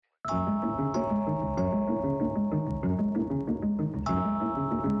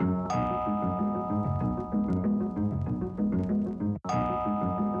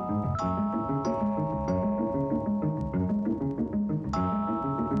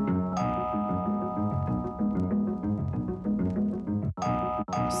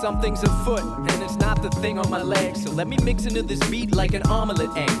Something's afoot, and it's not the thing on my leg. So let me mix into this beat like an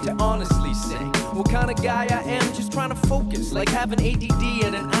omelet egg to honestly say what kind of guy I am, just trying to focus like having ADD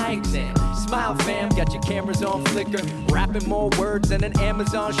and an eye exam. Smile fam, got your cameras on flicker, rapping more words than an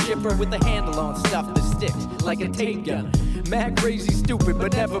Amazon shipper with a handle on stuff that sticks like a tape gun. Mad crazy stupid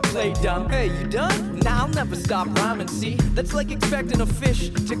but never play dumb. Hey, you done? Nah, I'll never stop rhyming, see? That's like expecting a fish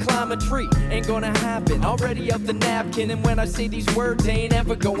to climb a tree. Ain't gonna happen, already up the napkin. And when I say these words, they ain't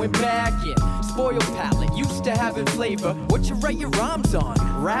ever going back in. Spoiled palate, used to having flavor. What you write your rhymes on?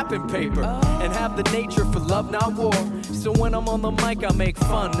 Wrapping paper. And have the nature for love, not war. So when I'm on the mic, I make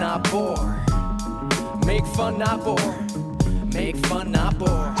fun, not bore. Make fun, not bore. Make fun, not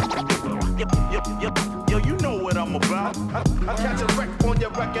bore. Yo, you know what I'm about. I catch a wreck on your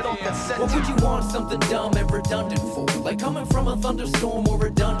record on cassette. What would you want something dumb and redundant for? Like coming from a thunderstorm or a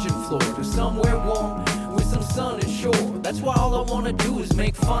dungeon floor to somewhere warm with some sun and shore. That's why all I wanna do is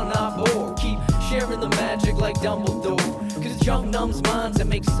make fun, not bore. Keep sharing the magic like Dumbledore. Cause junk numbs minds and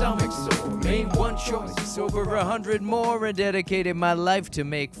makes stomachs sore. Made one choice over 100 more and dedicated my life to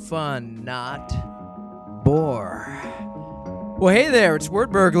make fun, not bore. Well, hey there, it's Word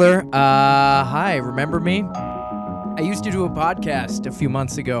Burglar. Hi, remember me? I used to do a podcast a few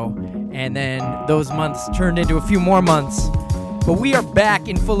months ago, and then those months turned into a few more months. But we are back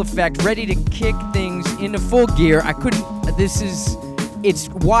in full effect, ready to kick things into full gear. It's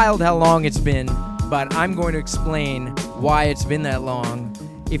wild how long it's been, but I'm going to explain why it's been that long.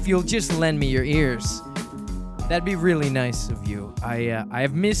 If you'll just lend me your ears, that'd be really nice of you. I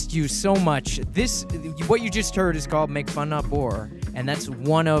have missed you so much. What you just heard is called Make Fun Not Bore, and that's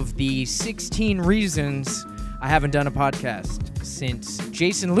one of the 16 reasons I haven't done a podcast since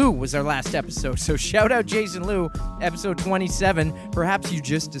Jason Liu was our last episode. So shout out Jason Liu, episode 27. Perhaps you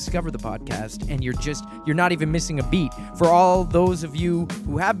just discovered the podcast and you're not even missing a beat. For all those of you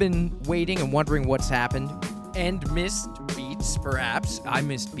who have been waiting and wondering what's happened and missed beats, perhaps. I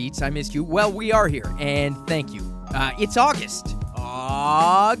missed beats. I missed you. Well, we are here, and thank you. It's August.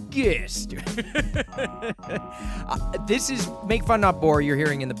 This is Make Fun Not Bore, you're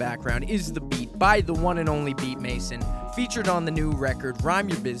hearing in the background, is the beat by the one and only Beat Mason, featured on the new record, Rhyme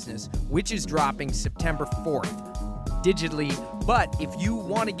Your Business, which is dropping September 4th. Digitally, but if you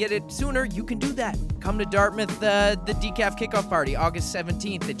want to get it sooner, you can do that. Come to Dartmouth, the Decaf Kickoff Party, August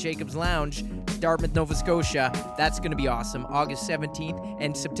 17th at Jacob's Lounge, Dartmouth, Nova Scotia. That's going to be awesome. August 17th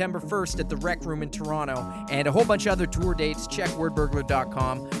and September 1st at the Rec Room in Toronto, and a whole bunch of other tour dates. Check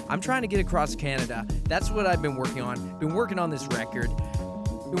wordburglar.com. I'm trying to get across Canada. That's what I've been working on. Been working on this record.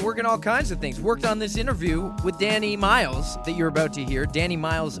 Been working all kinds of things. Worked on this interview with Danny Miles that you're about to hear. Danny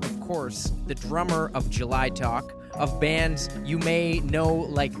Miles, of course, the drummer of July Talk, of bands you may know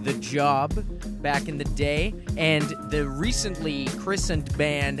like The Job back in the day, and the recently christened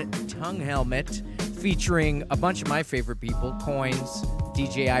band Tongue Helmet, featuring a bunch of my favorite people, Coins,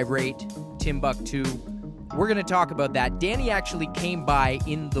 DJ Irate, Timbuktu. We're going to talk about that. Danny actually came by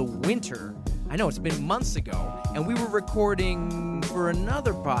in the winter. I know, it's been months ago, and we were recording for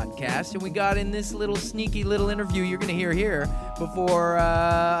another podcast, and we got in this little sneaky little interview you're going to hear here before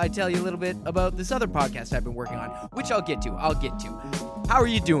I tell you a little bit about this other podcast I've been working on, which I'll get to. How are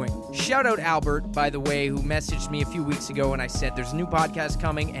you doing? Shout out Albert, by the way, who messaged me a few weeks ago, and I said there's a new podcast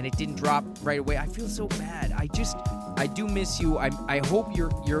coming, and it didn't drop right away. I feel so bad. I do miss you. I hope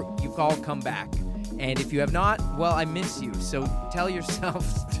you've all come back, and if you have not, well, I miss you. So tell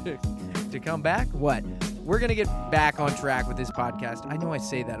yourselves to come back? What? We're going to get back on track with this podcast. I know I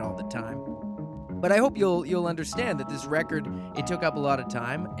say that all the time, but I hope you'll understand that this record, it took up a lot of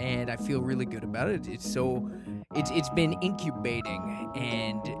time, and I feel really good about it. It's been incubating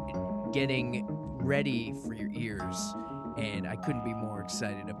and getting ready for your ears, and I couldn't be more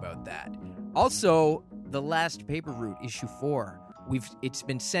excited about that. Also, The Last Paper Route, issue 4. It's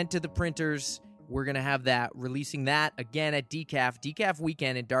been sent to the printers. We're going to have that, releasing that again at Decaf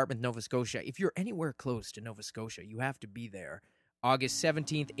Weekend in Dartmouth, Nova Scotia. If you're anywhere close to Nova Scotia, you have to be there. August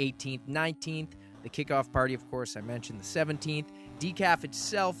 17th, 18th, 19th. The kickoff party, of course, I mentioned the 17th. Decaf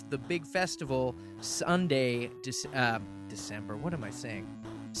itself, the big festival, Sunday,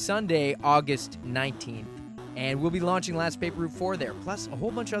 Sunday, August 19th. And we'll be launching Last Paper Route 4 there. Plus, a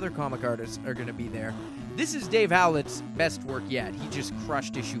whole bunch of other comic artists are going to be there. This is Dave Howlett's best work yet. He just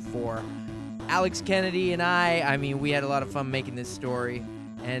crushed issue 4. Alex Kennedy and I mean, we had a lot of fun making this story.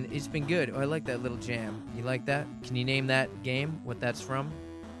 and it's been good. Oh, I like that little jam. You like that? Can you name that game, what that's from?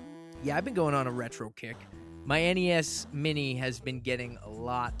 Yeah, I've been going on a retro kick. My NES Mini has been getting a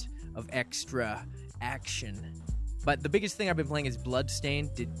lot of extra action. But the biggest thing I've been playing is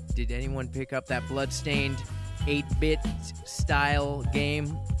Bloodstained. Did anyone pick up that Bloodstained 8-bit style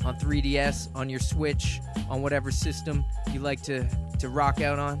game on 3DS, on your Switch, on whatever system you like to rock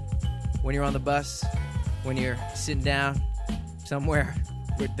out on when you're on the bus, when you're sitting down somewhere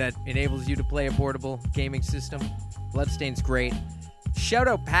that enables you to play a portable gaming system? Bloodstained's great. Shout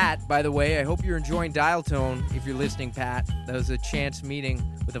out Pat, by the way. I hope you're enjoying Dial Tone if you're listening, Pat. That was a chance meeting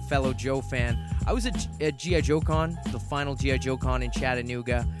with a fellow Joe fan. I was at G.I. Joe Con, the final G.I. Joe Con in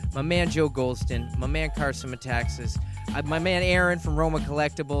Chattanooga. My man Joe Goldston, my man Carson Metaxas, my man Aaron from Roma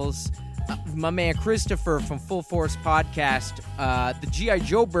Collectibles, my man Christopher from Full Force Podcast, the G.I.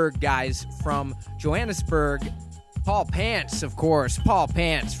 Joeberg guys from Johannesburg, Paul Pants, of course, Paul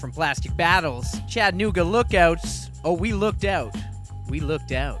Pants from Plastic Battles, Chattanooga Lookouts. Oh, we looked out. We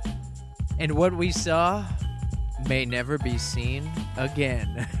looked out. And what we saw may never be seen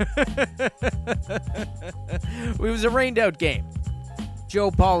again. It was a rained out game.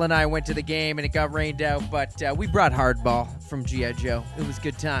 Joe, Paul, and I went to the game and it got rained out, but we brought Hardball from G.I. Joe. It was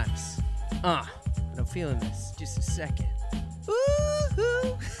good times. But I'm feeling this. Just a second.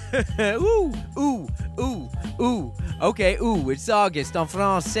 Ooh, ooh, ooh, ooh. Okay, ooh, it's August. En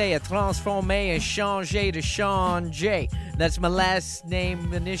français, transformé and changé to Sean J. That's my last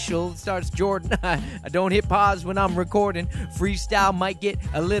name initial. It starts Jordan. I don't hit pause when I'm recording. Freestyle might get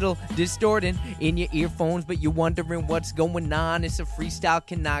a little distorting in your earphones, but you're wondering what's going on. It's a freestyle,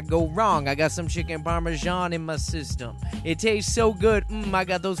 cannot go wrong. I got some chicken parmesan in my system. It tastes so good. I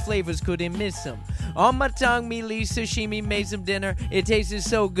got those flavors, couldn't miss them. On my tongue, me Lee sashimi made some dinner. It tasted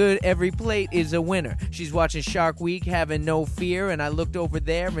so good, every plate is a winner. She's watching Shark Week, having no fear, and I looked over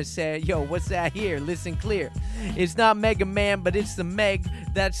there and said, yo, what's that here? Listen clear. It's not Mega Man, but it's the Meg.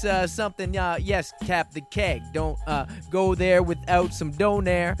 That's something, yes, tap the keg. Don't go there without some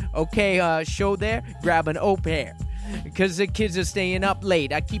donaire. Okay, show there, grab an au pair. Because the kids are staying up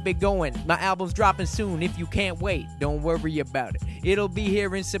late. I keep it going. My album's dropping soon. If you can't wait, don't worry about it. It'll be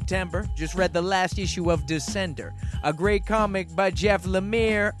here in September. Just read the last issue of Descender, a great comic by Jeff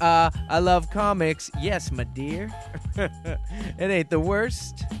Lemire. I love comics. Yes, my dear. It ain't the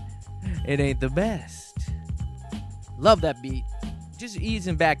worst. It ain't the best. Love that beat. Just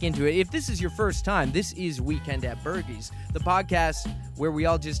easing back into it. If this is your first time, this is Weekend at Bergie's, the podcast where we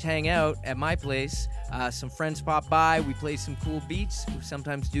all just hang out at my place. Some friends pop by. We play some cool beats. We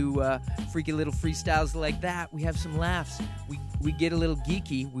sometimes do freaky little freestyles like that. We have some laughs. We get a little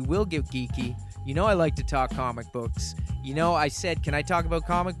geeky. We will get geeky. You know I like to talk comic books. You know I said, can I talk about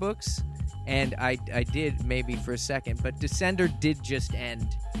comic books? And I did maybe for a second. But Descender did just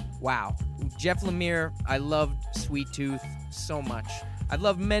end. Wow. Jeff Lemire, I loved Sweet Tooth so much. I've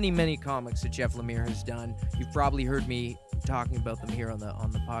loved many, many comics that Jeff Lemire has done. You've probably heard me talking about them here on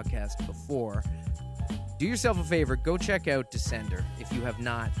the podcast before. Do yourself a favor, go check out Descender if you have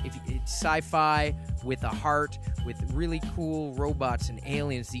not. If it's sci-fi with a heart, with really cool robots and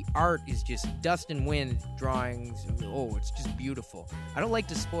aliens. The art is just dust and wind drawings. Oh, it's just beautiful. I don't like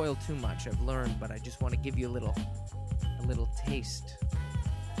to spoil too much, I've learned, but I just want to give you a little taste.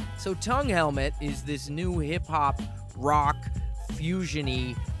 So Tongue Helmet is this new hip-hop rock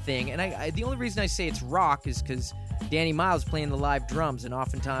fusion-y thing, and I the only reason I say it's rock is because Danny Miles playing the live drums, and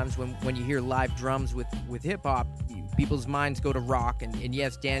oftentimes when you hear live drums with hip-hop, people's minds go to rock, and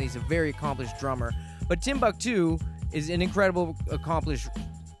yes, Danny's a very accomplished drummer, but Timbuktu is an incredible accomplished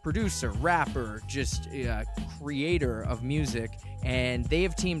producer, rapper, just creator of music, and they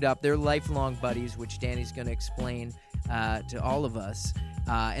have teamed up. They're lifelong buddies, which Danny's going to explain to all of us.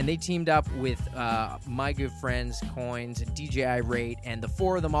 And they teamed up with my good friends, Coins, and DJ Irate, and the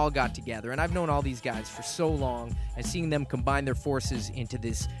four of them all got together. And I've known all these guys for so long, and seeing them combine their forces into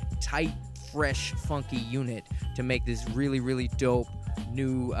this tight, fresh, funky unit to make this really, really dope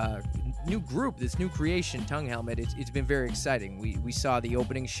new group, this new creation, Tongue Helmet. It's been very exciting. We saw the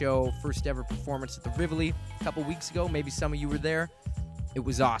opening show, first ever performance at the Rivoli a couple weeks ago. Maybe some of you were there. It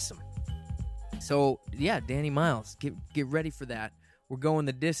was awesome. So, yeah, Danny Miles, get ready for that. We're going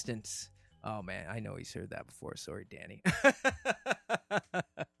the distance. Oh, man, I know he's heard that before. Sorry, Danny.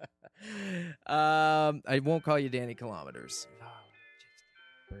 I won't call you Danny Kilometers. Oh,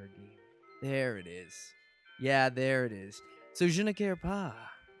 just Bergie. There it is. Yeah, there it is. So, Je ne care pas.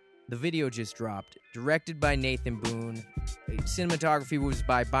 The video just dropped. Directed by Nathan Boone. Cinematography was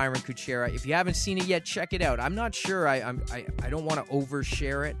by Byron Kuchera. If you haven't seen it yet, check it out. I'm not sure. I don't want to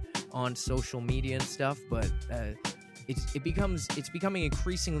overshare it on social media and stuff, but it's becoming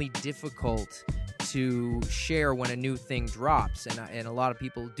increasingly difficult to share when a new thing drops, and a lot of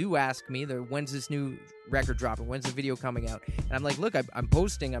people do ask me, when's this new record dropping, when's the video coming out, and I'm like, look, I'm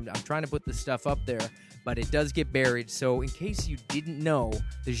posting, I'm trying to put this stuff up there, but it does get buried. So in case you didn't know,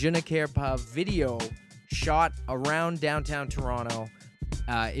 the Je ne care pas video shot around downtown Toronto,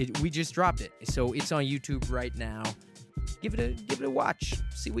 we just dropped it, so it's on YouTube right now. Give it a watch.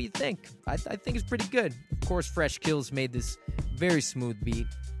 See what you think. I think it's pretty good. Of course, Fresh Kills made this very smooth beat.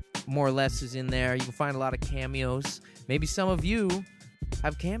 More or Less is in there. You can find a lot of cameos. Maybe some of you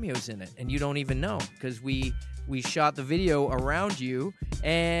have cameos in it and you don't even know, because we shot the video around you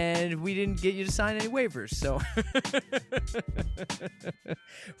and we didn't get you to sign any waivers. So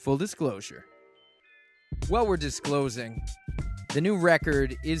full disclosure. Well, we're disclosing. The new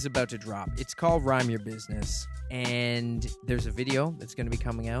record is about to drop. It's called Rhyme Your Business, and there's a video that's going to be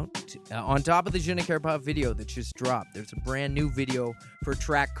coming out. On top of the Je ne care pas video that just dropped, there's a brand new video for a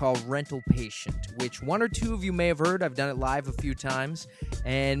track called Rental Patient, which one or two of you may have heard. I've done it live a few times,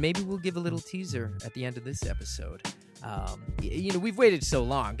 and maybe we'll give a little teaser at the end of this episode. We've waited so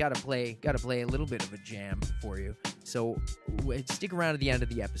long. Got to play a little bit of a jam for you. So stick around at the end of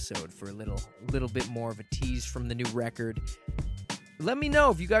the episode for a little bit more of a tease from the new record. Let me know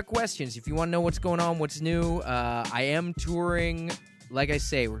if you got questions, if you want to know what's going on, what's new. I am touring. Like I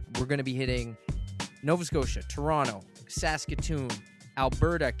say, we're going to be hitting Nova Scotia, Toronto, Saskatoon,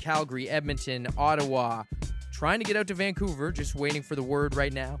 Alberta, Calgary, Edmonton, Ottawa. Trying to get out to Vancouver, just waiting for the word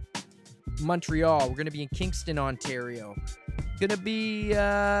right now. Montreal. We're going to be in Kingston, Ontario. Going to be,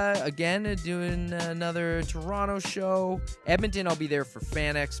 again, doing another Toronto show. Edmonton, I'll be there for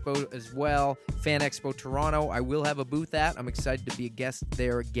Fan Expo as well. Fan Expo Toronto, I will have a booth at. I'm excited to be a guest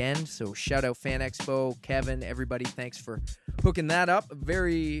there again. So shout out Fan Expo, Kevin, everybody. Thanks for hooking that up.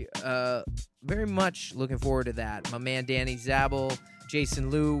 Very much looking forward to that. My man Danny Zabel, Jason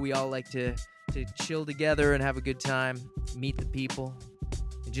Liu, we all like to chill together and have a good time, meet the people,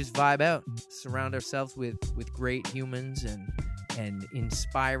 and just vibe out. Surround ourselves with great humans and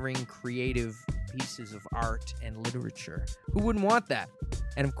inspiring, creative pieces of art and literature. Who wouldn't want that?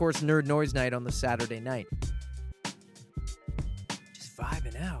 And of course, Nerd Noise Night on the Saturday night. Just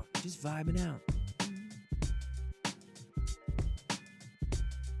vibing out.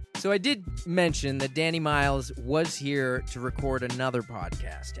 So I did mention that Danny Miles was here to record another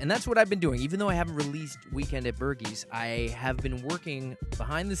podcast, and that's what I've been doing. Even though I haven't released Weekend at Bergie's, I have been working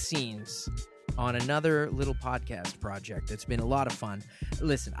behind the scenes on another little podcast project that's been a lot of fun.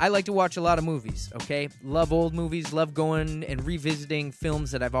 Listen, I like to watch a lot of movies, okay? Love old movies, love going and revisiting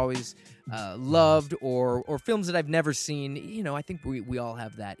films that I've always loved or films that I've never seen. You know, I think we all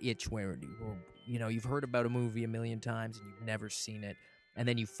have that itch where, you've heard about a movie a million times and you've never seen it. And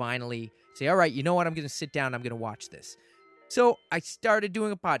then you finally say, all right, you know what? I'm going to sit down. I'm going to watch this. So I started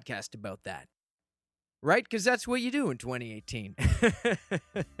doing a podcast about that. Right? Because that's what you do in 2018.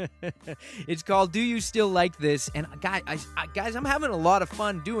 It's called Do You Still Like This? And guys, I'm having a lot of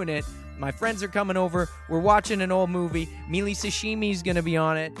fun doing it. My friends are coming over. We're watching an old movie. Mili Sashimi's going to be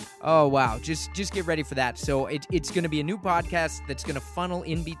on it. Oh, wow. Just get ready for that. So it's going to be a new podcast that's going to funnel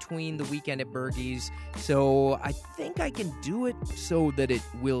in between the Weekend at Bergie's. So I think I can do it so that it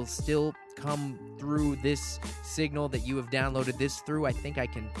will still come through this signal that you have downloaded this through. I think I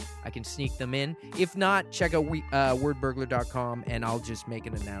can sneak them in. If not, check out wordburglar.com and I'll just make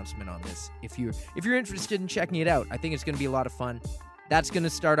an announcement on this. If you're interested in checking it out, I think it's going to be a lot of fun. That's going to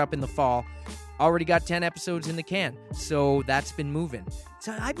start up in the fall. Already got 10 episodes in the can, so that's been moving.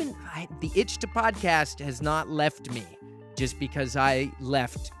 So the itch to podcast has not left me just because I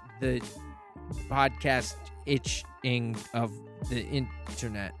left the podcast itching of the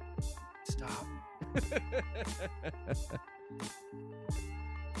internet. Stop.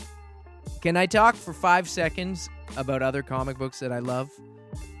 Can I talk for 5 seconds about other comic books that I love?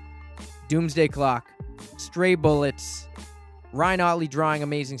 Doomsday Clock, Stray Bullets, Ryan Otley drawing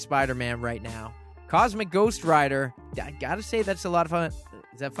Amazing Spider-Man right now, Cosmic Ghost Rider. I gotta say that's a lot of fun.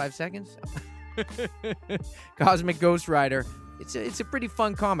 Is that 5 seconds? Cosmic Ghost Rider. It's a pretty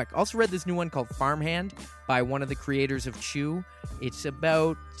fun comic. Also read this new one called Farmhand by one of the creators of Chew. It's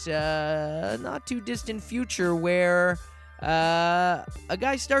about not too distant future where a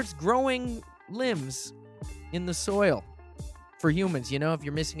guy starts growing limbs in the soil for humans. You know, if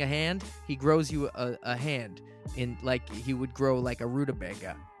you're missing a hand, he grows you a hand in, like he would grow like a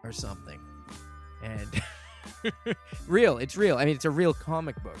rutabaga or something. And it's real. I mean, it's a real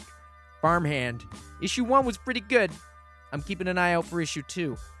comic book. Farmhand. Issue 1 was pretty good. I'm keeping an eye out for issue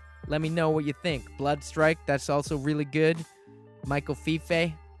 2. Let me know what you think. Bloodstrike, that's also really good. Michael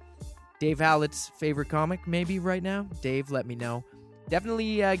Fife. Dave Hallett's favorite comic, maybe right now. Dave, let me know.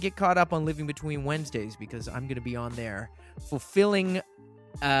 Definitely get caught up on Living Between Wednesdays because I'm going to be on there fulfilling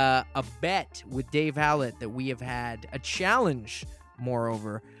a bet with Dave Hallett that we have had, a challenge,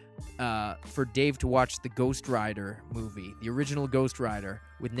 moreover, for Dave to watch the Ghost Rider movie, the original Ghost Rider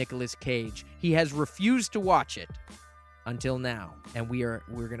with Nicolas Cage. He has refused to watch it until now, and we're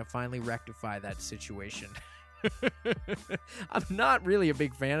going to finally rectify that situation. I'm not really a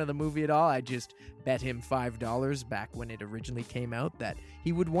big fan of the movie at all. I just bet him $5 back when it originally came out that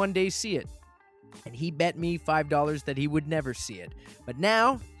he would one day see it. And he bet me $5 that he would never see it. But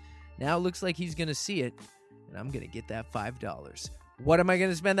now it looks like he's going to see it, and I'm going to get that $5. What am I going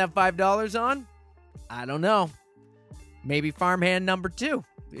to spend that $5 on? I don't know. Maybe Farmhand number 2.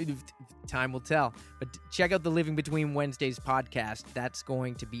 Time will tell. But check out the Living Between Wednesdays podcast. That's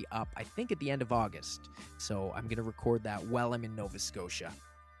going to be up, I think, at the end of August. So I'm going to record that while I'm in Nova Scotia.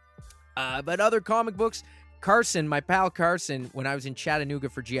 But other comic books, Carson, my pal Carson, when I was in Chattanooga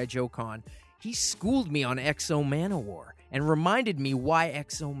for G.I. Joe Con, he schooled me on X-O Manowar and reminded me why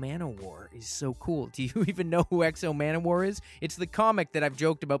X-O Manowar is so cool. Do you even know who X-O Manowar is? It's the comic that I've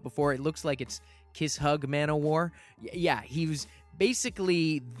joked about before. It looks like it's Kiss Hug Manowar. Yeah, he was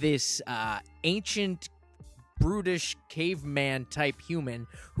basically this ancient, brutish caveman type human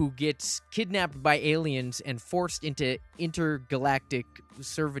who gets kidnapped by aliens and forced into intergalactic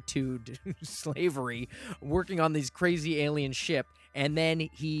servitude, slavery, working on this crazy alien ship. And then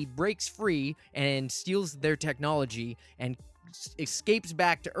he breaks free and steals their technology and escapes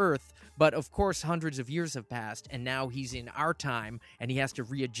back to Earth. But of course, hundreds of years have passed, and now he's in our time, and he has to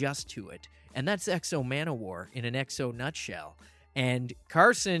readjust to it. And that's X-O Manowar in an X-O nutshell. And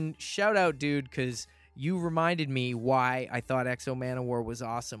Carson, shout out, dude, because you reminded me why I thought X-O Manowar was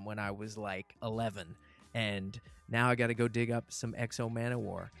awesome when I was like 11. And now I got to go dig up some X-O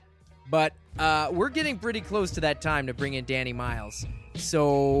Manowar. But we're getting pretty close to that time to bring in Danny Miles.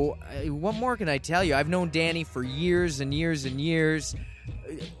 So what more can I tell you? I've known Danny for years and years and years.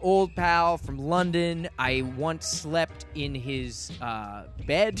 Old pal from London. I once slept in his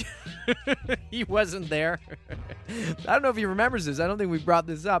bed. He wasn't there. I don't know if he remembers this. I don't think we brought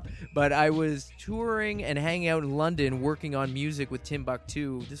this up. But I was touring and hanging out in London working on music with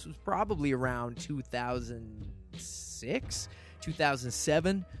Timbuktu. This was probably around 2006,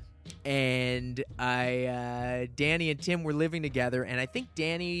 2007. And Danny and Tim were living together, and I think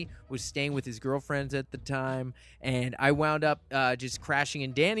Danny was staying with his girlfriends at the time, and I wound up just crashing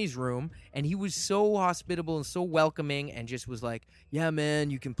in Danny's room, and he was so hospitable and so welcoming, and just was like, yeah, man,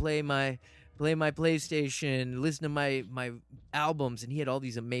 you can play my PlayStation, listen to my albums, and he had all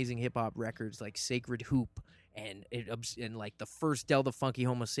these amazing hip-hop records, like Sacred Hoop, and like the first Del the Funky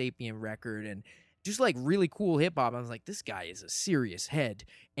Homo Sapien record, and just like really cool hip-hop. I was like, this guy is a serious head.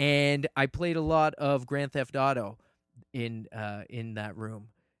 And I played a lot of Grand Theft Auto in that room.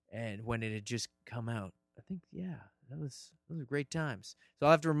 And when it had just come out, I think, yeah, those were great times. So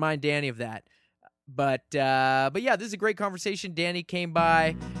I'll have to remind Danny of that. But yeah, this is a great conversation. Danny came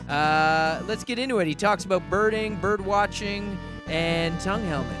by. Let's get into it. He talks about birding, bird watching, and tongue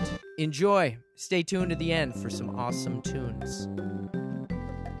helmet. Enjoy. Stay tuned to the end for some awesome tunes.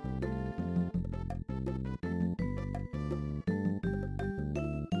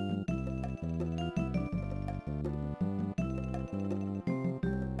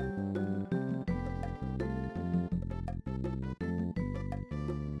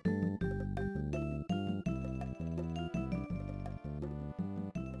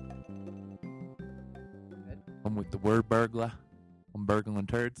 I'm with the word burglar. I'm burgling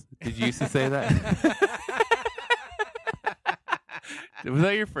turds. Did you used to say that? Was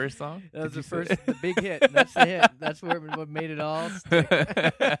that your first song? That was the big hit. That's the hit. That's what made it all stick.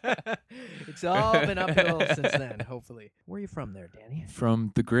 It's all been uphill since then, hopefully. Where are you from there, Danny?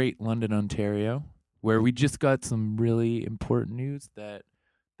 From the great London, Ontario, where we just got some really important news that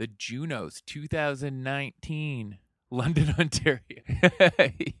the Junos 2019 London, Ontario. Yeah.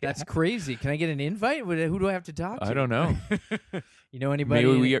 That's crazy. Can I get an invite? Who do I have to talk to? I don't know. You know anybody?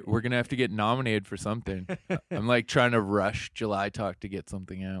 Maybe we're going to have to get nominated for something. I'm like trying to rush July Talk to get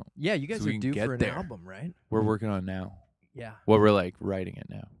something out. Yeah, you guys so are due for an there. album, right? We're working on it now. Yeah. Well, we're like writing it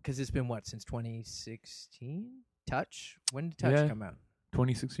now. Because it's been what, since 2016? Touch? When did Touch come out?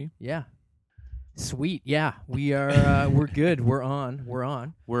 2016. Yeah. Sweet. Yeah. We are we're good. We're on. We're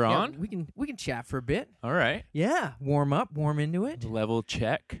yeah, on? We can chat for a bit. All right. Yeah. Warm into it. Level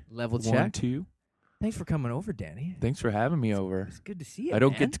check. 1, 2. Thanks for coming over, Danny. Thanks for having me over. It's good to see you. I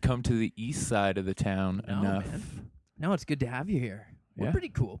don't man. get to come to the east side of the town enough. Man. No, it's good to have you here. We're pretty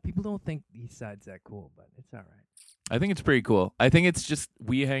cool. People don't think the east side's that cool, but it's all right. I think it's pretty cool. I think it's just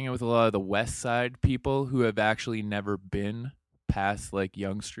we hang out with a lot of the West Side people who have actually never been past like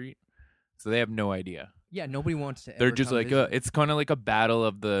Yonge Street, so they have no idea. Yeah, nobody wants to. They're ever just come like visit. it's kind of like a battle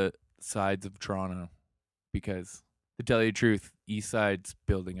of the sides of Toronto, because to tell you the truth, East Side's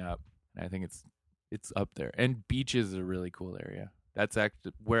building up. And I think it's up there, and Beaches is a really cool area. That's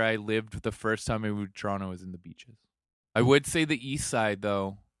actually where I lived the first time I moved to Toronto, was in the Beaches. I would say the East Side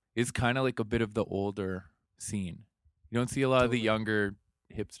though is kind of like a bit of the older scene. You don't see a lot of the Totally. younger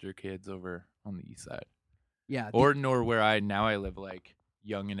hipster kids over on the East Side, Yeah, nor where I live, like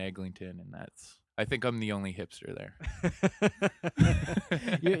Yonge and Eglinton, and I think I'm the only hipster there.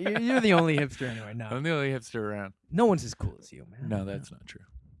 you're the only hipster anyway. No, I'm the only hipster around. no one's as cool as you, man. No, that's not true.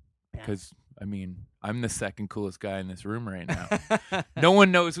 Yeah. Because, I mean, I'm the second coolest guy in this room right now. No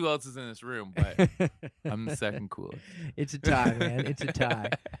one knows who else is in this room, but I'm the second coolest. It's a tie, man. It's a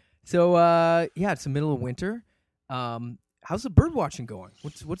tie. So, yeah, it's the middle of winter. How's the bird watching going?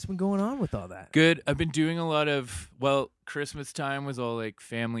 What's been going on with all that? Good. I've been doing a lot of, Christmas time was all like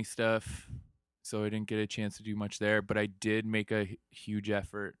family stuff, so I didn't get a chance to do much there, but I did make a huge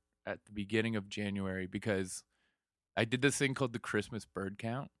effort at the beginning of January, because I did this thing called the Christmas bird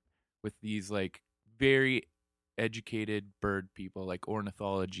count with these like very educated bird people, like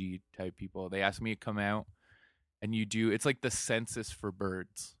ornithology type people. They asked me to come out and it's like the census for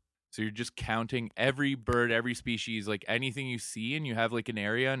birds. So you're just counting every bird, every species, like anything you see, and you have like an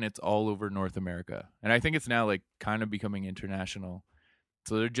area, and it's all over North America. And I think it's now like kind of becoming international.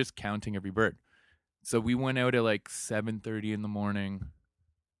 So they're just counting every bird. So we went out at like 7:30 in the morning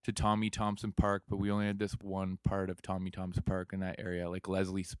to Tommy Thompson Park, but we only had this one part of Tommy Thompson Park in that area, like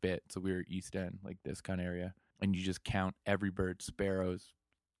Leslie Spit. So we were East End, like this kind of area. And you just count every bird, sparrows,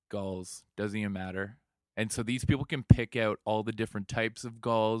 gulls, doesn't even matter. And so these people can pick out all the different types of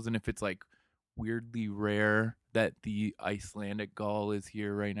gulls. And if it's like weirdly rare that the Icelandic gull is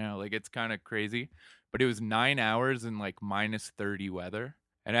here right now, like it's kind of crazy. But it was 9 hours in like minus 30 weather.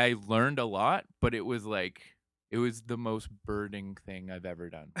 And I learned a lot, but it was the most birding thing I've ever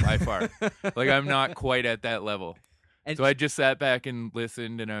done by far. Like I'm not quite at that level. And So I just sat back and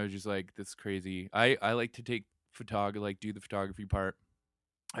listened, and I was just like, this is crazy. I like to take do the photography part.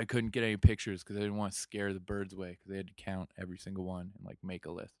 I couldn't get any pictures because I didn't want to scare the birds away, because they had to count every single one and like make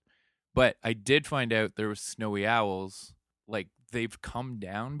a list. But I did find out there was snowy owls. Like they've come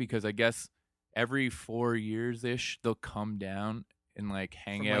down, because I guess every 4 years ish they'll come down and like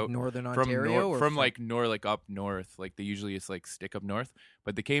hang from out like Northern Ontario, from like up north. Like they usually just like stick up north,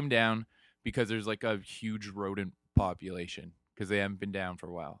 but they came down because there's like a huge rodent population, because they haven't been down for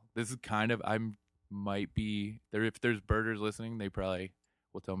a while. This is kind of might be there. If there's birders listening, they probably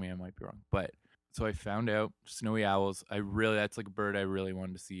will tell me I might be wrong. But so I found out snowy owls. That's like a bird I really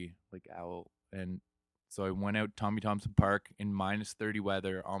wanted to see, like owl. And so I went out Tommy Thompson Park in minus 30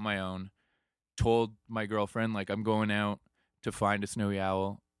 weather on my own. Told my girlfriend like I'm going out to find a snowy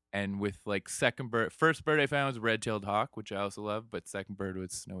owl. And with like first bird I found was a red-tailed hawk, which I also love, but second bird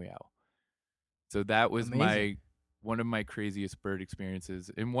was snowy owl. So that was Amazing. one of my craziest bird experiences,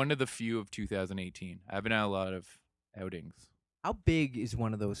 and one of the few of 2018. I haven't had a lot of outings. How big is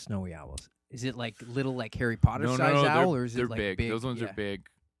one of those snowy owls? Is it like little, like Harry Potter No, size owl, or is they're it like big. Those ones Yeah. are big.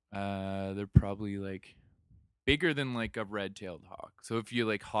 They're probably like bigger than like a red-tailed hawk. So if you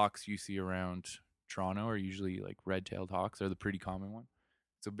like hawks you see around Toronto are usually like red-tailed hawks are the pretty common one.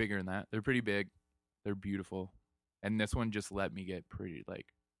 So bigger than that. They're pretty big. They're beautiful. And this one just let me get pretty like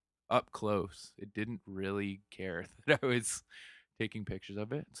up close. It didn't really care that I was taking pictures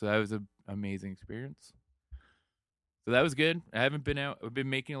of it. So that was an amazing experience. So that was good. I haven't been out. I've been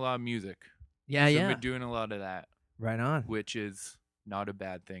making a lot of music. Yeah, So yeah. I've been doing a lot of that, Right on. which is not a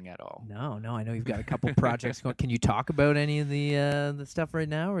bad thing at all. No, I know you've got a couple projects going. Can you talk about any of the stuff right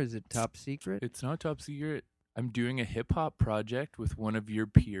now, or is it top secret? It's not top secret. I'm doing a hip hop project with one of your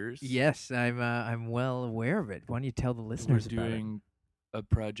peers. Yes, I'm well aware of it. Why don't you tell the We're listeners about it? doing a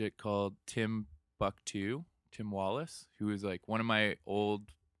project called Tim Wallace, who is like one of my old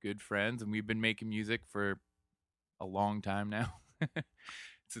good friends, and we've been making music for a long time now,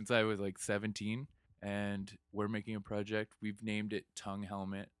 since I was like 17. And we're making a project. We've named it Tongue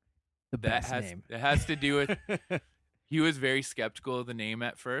Helmet. The best name. It has to do with. He was very skeptical of the name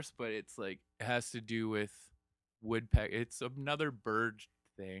at first, but it's like it has to do with woodpecker. It's another bird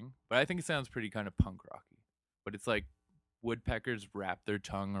thing, but I think it sounds pretty kind of punk rocky. But it's like woodpeckers wrap their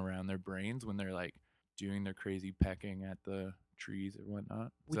tongue around their brains when they're like doing their crazy pecking at the trees or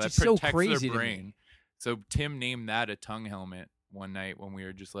whatnot. Which that is so protects crazy their to me. brain. So Tim named that a tongue helmet one night when we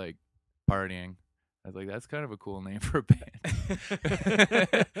were just like partying. I was like, that's kind of a cool name for a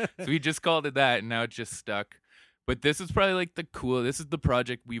band. So we just called it that, and now it's just stuck. But this is probably like this is the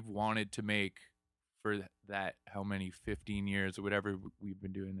project we've wanted to make for that, how many, 15 years or whatever we've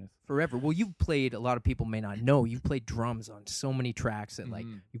been doing this. Forever. Well, you've played, a lot of people may not know, you've played drums on so many tracks that, like,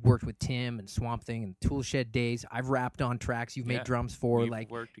 Mm-hmm. you've worked with Tim and Swamp Thing and Toolshed Days. I've rapped on tracks you've made drums for. We've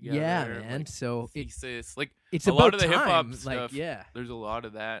like, worked together, yeah, man. like, so Thesis. Like, it's a about lot of the hip hop time, stuff. like, yeah. There's a lot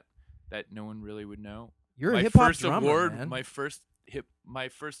of that no one really would know. You're my a hip hop first drummer, award, man. My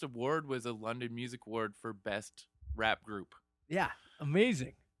first award was a London Music Award for best rap group, Yeah,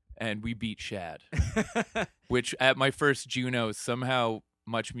 amazing. and we beat Shad. Which at my first Juno, somehow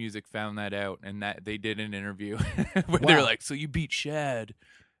Much Music found that out, and that they did an interview where they were Wow. like, "So you beat Shad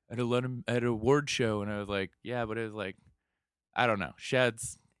at an award show?" And I was like, "Yeah," but it was like, I don't know.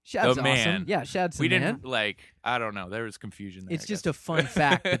 Shad's Shad's a awesome. man. Yeah, Shad's a we man. didn't like. I don't know. There was confusion there. It's I just guess. a fun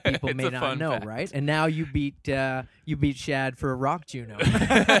fact that people It's may a not fun know, fact. right? And now you beat Shad for a rock Juno.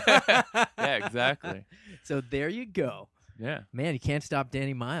 Yeah, exactly. So there you go. Yeah. Man, you can't stop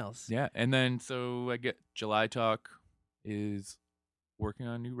Danny Miles. Yeah, and then so I get July Talk is working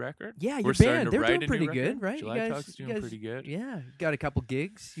on a new record. Yeah, your We're starting band, to they're write doing a new pretty record. good, right? July you guys, Talk's doing pretty good. Yeah, got a couple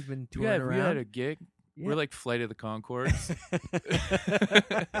gigs. You've been We touring had around. a gig. Yeah. We're like Flight of the Conchords.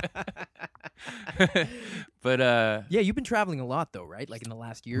 But Yeah, you've been traveling a lot though, right? Like in the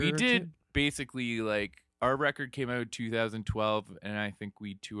last year. we or did two? basically like our record came out in 2012, and I think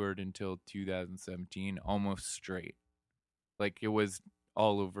we toured until 2017 almost straight. Like it was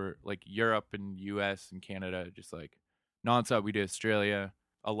all over, like Europe and US and Canada, just like nonstop. We did Australia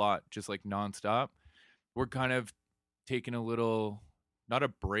a lot, just like nonstop. We're kind of taking a little, not a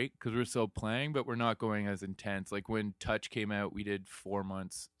break because we're still playing, but we're not going as intense. Like when Touch came out, we did 4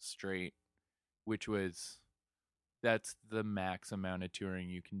 months straight, which was, that's the max amount of touring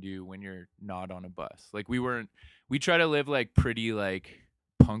you can do when you're not on a bus. Like we try to live like pretty like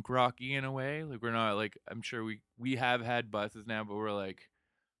punk rocky in a way. Like we're not like, I'm sure we have had buses now, but we're like,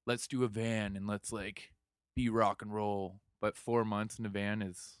 let's do a van and let's like be rock and roll. But 4 months in a van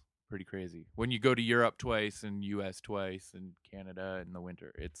is pretty crazy. When you go to Europe twice and US twice and Canada in the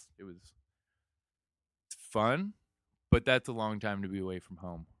winter, it's fun, but that's a long time to be away from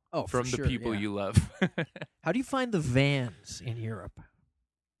home. Oh, From for the sure, people yeah. you love. How do you find the vans in Europe? Do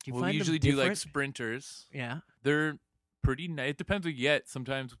you Well, find we them usually do like different? sprinters. Yeah. They're pretty nice. It depends what you get.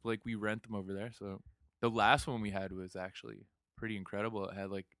 Sometimes like we rent them over there. So the last one we had was actually pretty incredible. It had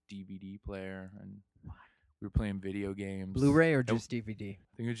like DVD player and we were playing video games. Blu-ray or Nope. just DVD?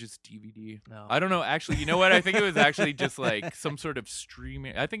 I think it was just DVD. No. I don't know. Actually, you know what? I think it was actually just like some sort of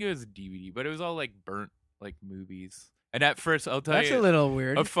streaming. I think it was a DVD, but it was all like burnt like movies. And at first, I'll tell That's you a little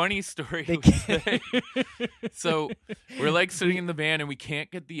weird. a funny story. They was can't- that- so we're like sitting in the van and we can't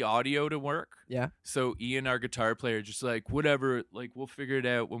get the audio to work. Yeah. So Ian, our guitar player, just like, whatever, like we'll figure it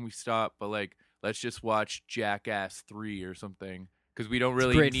out when we stop, but like let's just watch Jackass 3 or something because we don't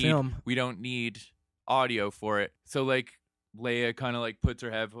really great need film. we don't need audio for it. So like Leia kind of like puts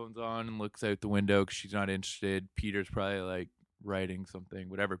her headphones on and looks out the window because she's not interested. Peter's probably like writing something,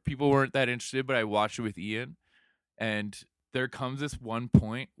 whatever. People weren't that interested, but I watched it with Ian, and there comes this one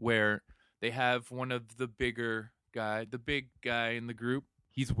point where they have one of the big guy in the group.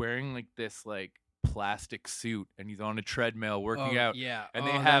 He's wearing like this like plastic suit and he's on a treadmill working out. Yeah. And Oh,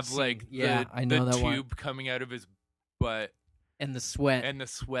 they that have scene. like yeah, I know the that tube one. coming out of his butt And the sweat. and the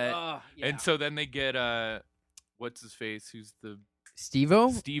sweat. Oh, yeah. And so then they get what's his face, who's the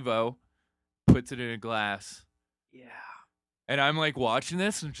Steve-O? Steve-O, puts it in a glass. Yeah. And I'm like watching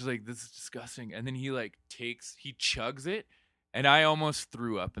this and just like, this is disgusting. And then he chugs it, and I almost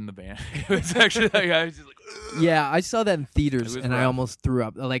threw up in the van. It was actually like, I was just like, ugh. Yeah, I saw that in theaters It was and I rough. almost threw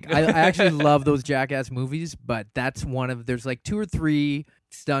up. Like I actually love those Jackass movies, but that's there's like 2 or 3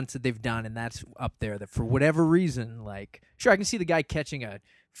 stunts that they've done, and that's up there that for whatever reason, like, sure, I can see the guy catching a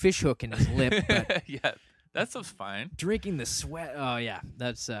fish hook in his lip, but Yeah, that stuff's fine. drinking the sweat. Oh yeah,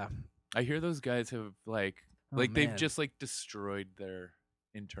 that's I hear those guys have like oh, they've man. just like destroyed their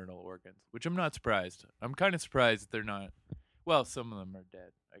internal organs, which I'm not surprised. I'm kind of surprised that they're not. Well, some of them are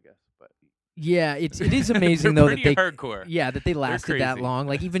dead, I guess, but Yeah, it is amazing they're though that pretty they hardcore. that they lasted that crazy. long.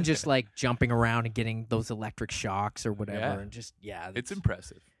 Like even just like jumping around and getting those electric shocks or whatever, Yeah. and just It's that's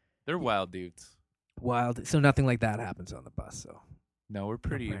impressive. They're wild dudes. wild. So nothing like that happens on the bus. So No, we're no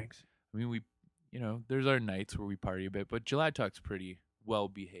pretty. pranks. I mean, there's our nights where we party a bit, but July Talk's pretty well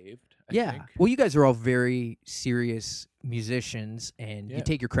behaved. I Yeah. think. Well, you guys are all very serious musicians, and Yeah. you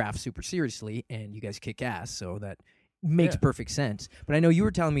take your craft super seriously, and you guys kick ass. So that makes Yeah. perfect sense. But I know you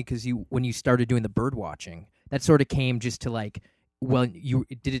were telling me because when you started doing the bird watching, that sort of came just to like, well,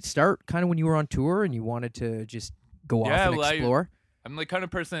 did it start kind of when you were on tour and you wanted to just go off and well, explore? I'm the kind of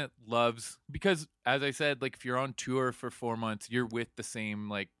person that loves, because as I said, like if you're on tour for 4 months, you're with the same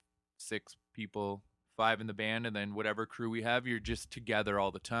like 6 people, 5 in the band, and then whatever crew we have, you're just together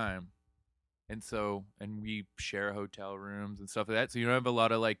all the time. And so, and we share hotel rooms and stuff like that. So you don't have a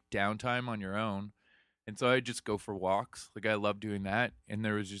lot of like downtime on your own. And so I just go for walks. Like I love doing that. And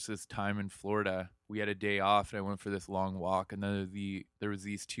there was just this time in Florida, we had a day off and I went for this long walk. And then there was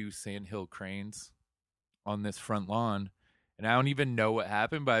these 2 sandhill cranes on this front lawn. And I don't even know what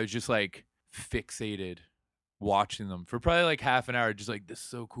happened, but I was just like fixated watching them for probably like half an hour. Just like, this is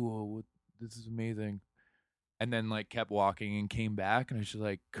so cool. This is amazing. And then like kept walking and came back, and I just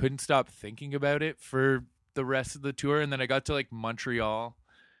like couldn't stop thinking about it for the rest of the tour. And then I got to like Montreal,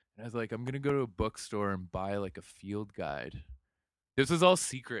 and I was like, I'm gonna go to a bookstore and buy like a field guide. This was all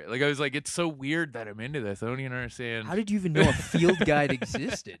secret. Like I was like, it's so weird that I'm into this. I don't even understand. How did you even know a field guide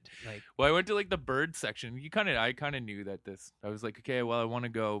existed? Like, well, I went to like the bird section. I kind of knew that this. I was like, okay, well, I want to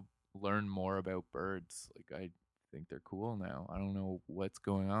go learn more about birds. Like I think they're cool now. I don't know what's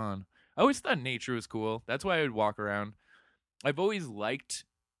going on. I always thought nature was cool. That's why I would walk around. I've always liked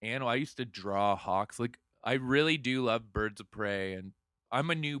animals. I used to draw hawks. Like I really do love birds of prey, and I'm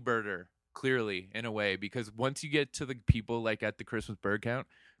a new birder, clearly, in a way, because once you get to the people like at the Christmas bird count,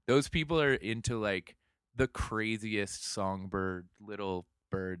 those people are into like the craziest songbird little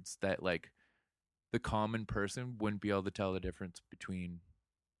birds that like the common person wouldn't be able to tell the difference between.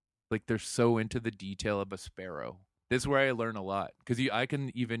 Like they're so into the detail of a sparrow. This is where I learn a lot, because I can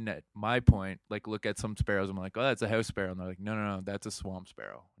even at my point like look at some sparrows. I'm like, oh, that's a house sparrow, and they're like, no, that's a swamp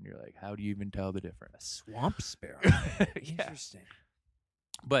sparrow. And you're like, how do you even tell the difference? a swamp sparrow. Interesting.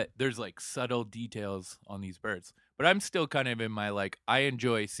 But there's like subtle details on these birds. But I'm still kind of in my like, I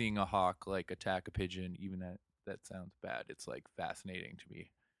enjoy seeing a hawk like attack a pigeon, even that sounds bad. It's like fascinating to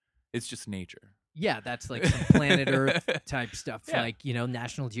me. It's just nature. Yeah, that's like some Planet Earth type stuff, Yeah. like, you know,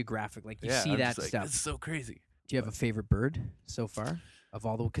 National Geographic. Like you see I'm that just like, stuff. It's so crazy. Do you have a favorite bird so far of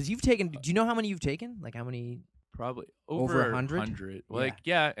all the? Because you've taken. Do you know how many you've taken? Like how many? Probably Over over 100? Like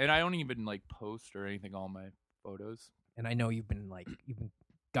yeah, and I don't even like post or anything on my photos. And I know you've been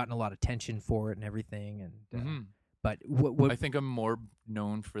gotten a lot of attention for it and everything. And Mhm. but what I think I'm more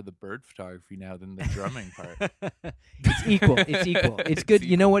known for the bird photography now than the drumming part. It's equal. It's equal. It's good. It's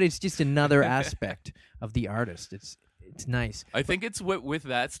You know what? It's just another aspect of the artist. It's nice. I think it's with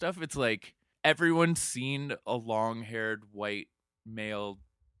that stuff. It's like everyone's seen a long-haired white male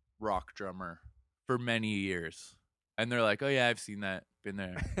rock drummer for many years, and they're like, "Oh yeah, I've seen that, been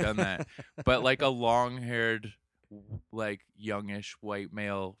there, done that." But like a long-haired, like youngish white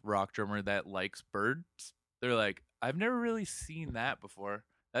male rock drummer that likes birds, they're like, "I've never really seen that before."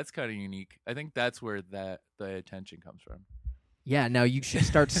 That's kind of unique. I think that's where the attention comes from. Yeah. Now you should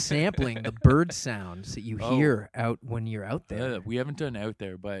start sampling the bird sounds that you Oh. hear out when you're out there. We haven't done out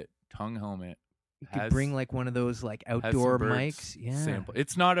there, but Tongue Helmet You could has- bring like one of those like has some outdoor birds mics. Yeah. sample.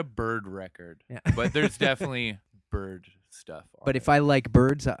 It's not a bird record, Yeah. but there's definitely bird stuff on But it. if I like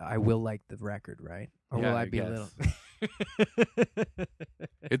birds, I will like the record, right? Or Yeah, will I I be a guess. little?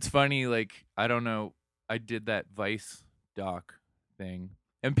 It's funny, like, I don't know, I did that Vice doc thing,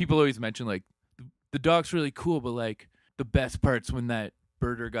 and people always mention, like, the doc's really cool, but, like, the best part's when that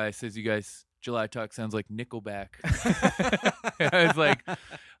birder guy says you guys, July Talk sounds like Nickelback. I was like,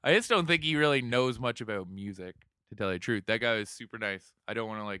 I just don't think he really knows much about music, to tell you the truth. That guy was super nice. I don't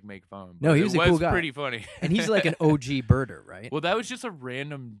want to, like, make fun of him. No, but he was it a cool guy. pretty funny. And he's like an OG birder, right? Well, that was just a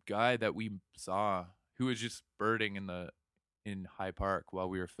random guy that we saw who was just birding in High Park while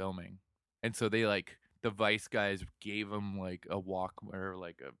we were filming. And so they like the Vice guys gave him like a walk or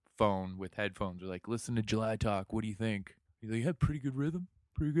like a phone with headphones. They're like, listen to July Talk. What do you think? He's like, you have pretty good rhythm,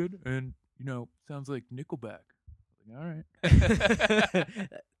 pretty good, and you know, sounds like Nickelback. I'm like, all right.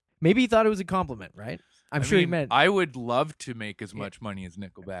 Maybe he thought it was a compliment, right? I'm sure he meant. I would love to make as much money as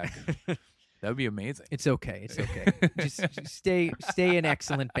Nickelback. That would be amazing. It's okay. It's okay. just stay an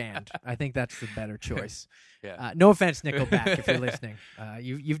excellent band. I think that's the better choice. Yeah. No offense, Nickelback, if you're listening.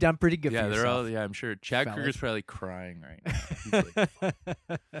 You've done pretty good. Yeah, for they're yourself. all. Yeah, I'm sure. Chad fellas. Kruger's probably crying right now.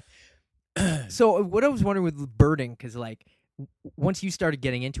 He's like, So what I was wondering with birding, because like once you started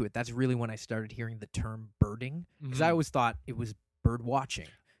getting into it, that's really when I started hearing the term birding. Because I Mhm. always thought it was bird watching.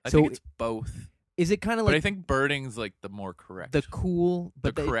 I So think it's both, is it kind of but I like think birding's like the more correct, the cool?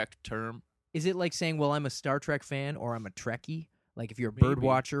 the But correct term. is it like saying, well, I'm a Star Trek fan or I'm a Trekkie? Like if you're a bird Maybe.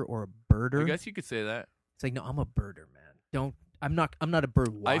 watcher or a birder, I guess you could say that. it's like no, I'm a birder, man. I'm not a bird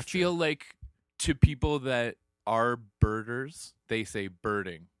watcher. I feel like to people that are birders, they say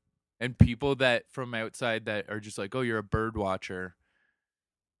birding, and people that from outside that are just like, oh, you're a bird watcher.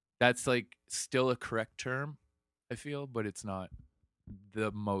 That's like still a correct term, I feel, but it's not.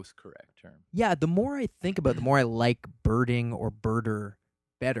 the most correct term. Yeah, the more I think about it, the more I like birding or birder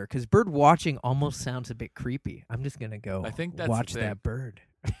better, because bird watching almost sounds a bit creepy. I'm just going to go I think that's the watch thing. that bird.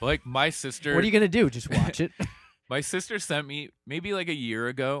 Like my sister. What are you going to do? Just watch it? My sister sent me maybe like a year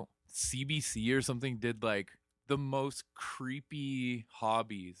ago, CBC or something did like the most creepy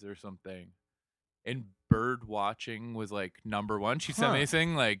hobbies or something. And bird watching was like number one. She sent me a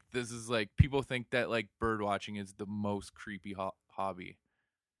thing like, this is like, people think that like bird watching is the most creepy hobby.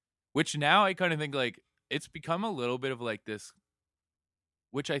 Which now I kind of think like it's become a little bit of like this,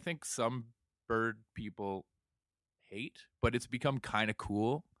 which I think some bird people hate, but it's become kind of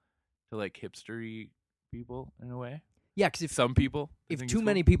cool to like hipstery people in a way. Yeah, because if Some people. if too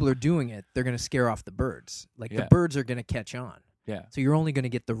many people are doing it, they're going to scare off the birds. Like the Yeah. birds are going to catch on. Yeah. So you're only going to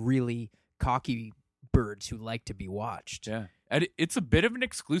get the really cocky birds who like to be watched. Yeah. And it's a bit of an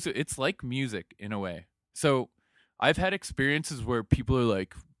exclusive. It's like music in a way. So I've had experiences where people are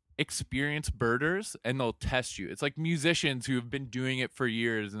like experienced birders and they'll test you. It's like musicians who have been doing it for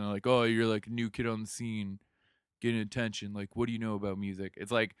years and they're like, oh, you're like a new kid on the scene getting attention. Like, what do you know about music?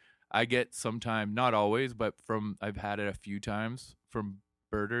 It's like I get sometime, not always, but I've had it a few times from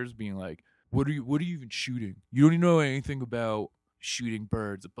birders being like, what are you even shooting? You don't even know anything about shooting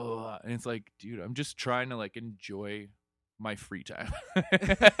birds, blah, blah, blah. And it's like, dude, I'm just trying to like enjoy my free time.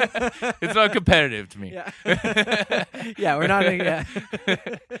 It's not competitive to me. Yeah, yeah, we're not. Yeah.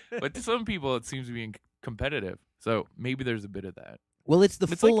 But to some people, it seems to be competitive. So maybe there's a bit of that. Well, it's the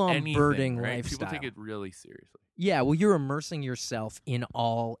It's full-on like anything, birding right? lifestyle. People take it really seriously. Yeah, well, you're immersing yourself in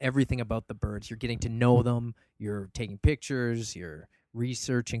everything about the birds. You're getting to know them. You're taking pictures. You're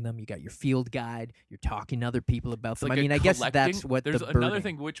researching them. You got your field guide. You're talking to other people about It's them. like I mean, a I guess collecting- that's what there's the another birding.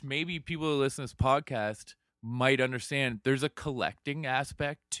 thing which maybe people who listen to this podcast might understand. There's a collecting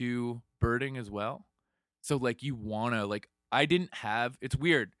aspect to birding as well. So like you wanna like I didn't have it's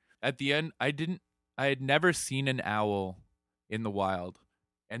weird. At the end I had never seen an owl in the wild.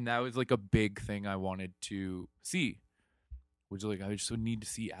 And that was like a big thing I wanted to see. Which is like I just need to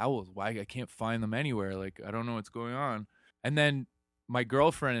see owls. Why I can't find them anywhere. Like I don't know what's going on. And then my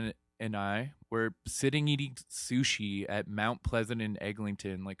girlfriend and I were sitting eating sushi at Mount Pleasant in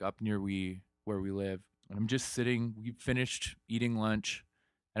Eglinton, like up near where we live. And I'm just sitting, we finished eating lunch,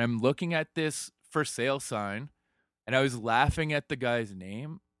 and I'm looking at this for sale sign, and I was laughing at the guy's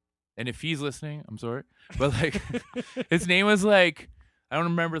name. And if he's listening, I'm sorry. But like his name was like, I don't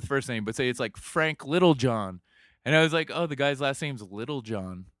remember the first name, but say it's like Frank Littlejohn. And I was like, oh, the guy's last name's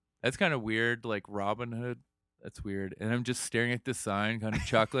Littlejohn. That's kind of weird, like Robin Hood. That's weird. And I'm just staring at this sign, kind of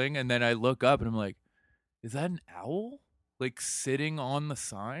chuckling. And then I look up and I'm like, is that an owl? Like sitting on the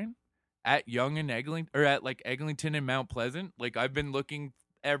sign at Yonge and Eglinton, or at like Eglinton and Mount Pleasant? Like I've been looking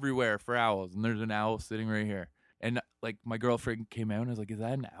everywhere for owls, and there's an owl sitting right here. And like my girlfriend came out and I was like, is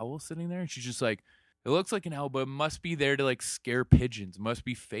that an owl sitting there? And she's just like, it looks like an owl, but it must be there to like scare pigeons. It must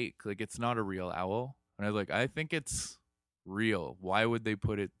be fake. Like it's not a real owl. And I was like, I think it's real. Why would they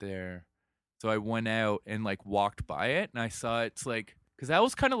put it there? So I went out and like walked by it, and I saw it's like, because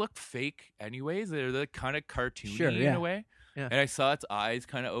owls kind of look fake anyways. They're like kind of cartoony Sure, in yeah. a way. Yeah. And I saw its eyes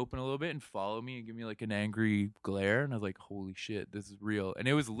kind of open a little bit and follow me and give me like an angry glare. And I was like, holy shit, this is real. And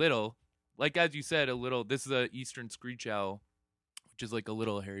it was little, like as you said, this is a eastern screech owl, which is like a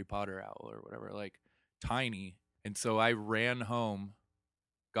little Harry Potter owl or whatever, like tiny. And so I ran home,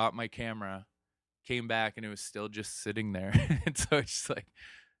 got my camera, came back, and it was still just sitting there. And so it's just like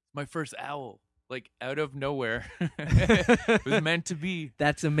my first owl, like out of nowhere. It was meant to be.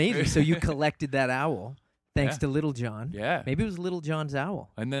 That's amazing. So you collected that owl thanks Yeah. to Little John. Yeah. Maybe it was Little John's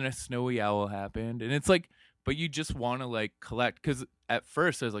owl. And then a snowy owl happened. And it's like, but you just want to like collect. Because at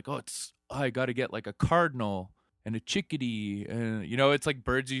first I was like, I got to get like a cardinal and a chickadee. And, you know, it's like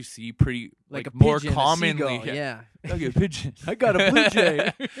birds you see pretty, Like a more pigeon, a commonly. seagull, yeah. I got a pigeon. I got a blue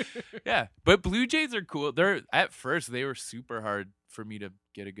jay. Yeah. But blue jays are cool. At first, they were super hard for me to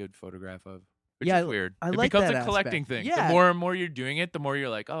get a good photograph of. Which Yeah, is weird. I it like becomes that a collecting aspect. thing. Yeah. The more and more you're doing it, the more you're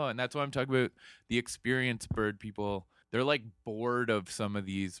like, oh, and that's why I'm talking about the experienced bird people. They're like bored of some of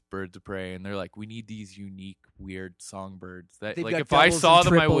these birds of prey, and they're like, we need these unique, weird songbirds. That They've like got if I doubles saw and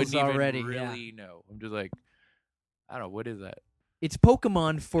them, I triples wouldn't even already, yeah. really know. I'm just like, I don't know, what is that? It's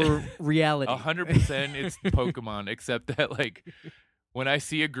Pokemon for reality. 100% it's Pokemon, except that like when I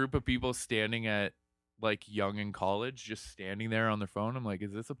see a group of people standing at like Yonge in college, just standing there on their phone, I'm like,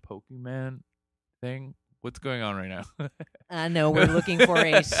 is this a Pokemon thing? What's going on right now? I know, we're looking for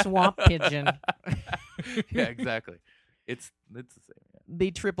a swamp pigeon. Yeah, exactly. It's the same. Yeah.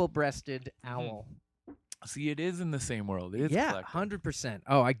 The triple-breasted owl. See, it is in the same world. It is Yeah, collective. 100%.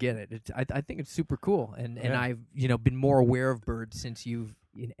 Oh, I get it. I think it's super cool, and Yeah. I've been more aware of birds since you've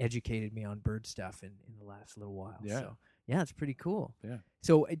educated me on bird stuff in the last little while. Yeah. So yeah, it's pretty cool. Yeah.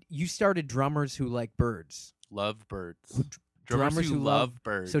 So you started Drummers Who Like Birds. Love birds. Drummers Drummers who who love- love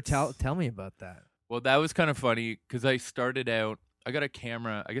birds. So tell me about that. Well, that was kind of funny because I started out. I got a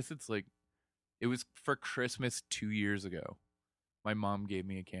camera. I guess it was for Christmas 2 years ago. My mom gave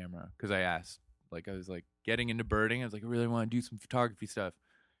me a camera because I asked. Like, I was like getting into birding. I was like, I really want to do some photography stuff.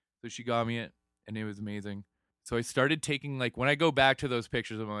 So she got me it, and it was amazing. So I started taking, like, when I go back to those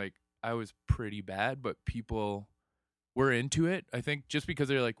pictures, I'm like, I was pretty bad, but people were into it. I think just because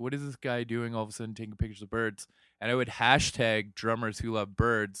they're like, what is this guy doing all of a sudden taking pictures of birds? And I would hashtag Drummers Who Love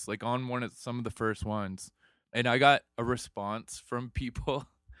Birds, like on some of the first ones. And I got a response from people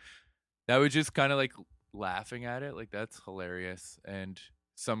that was just kind of like laughing at it. Like, that's hilarious. And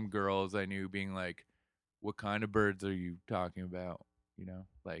some girls I knew being like, what kind of birds are you talking about?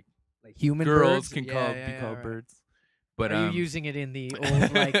 Like Human girls birds? can be called right. birds. But Are you using it in the old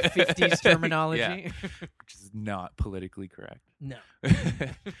 50s terminology? Yeah. Which is not politically correct. No.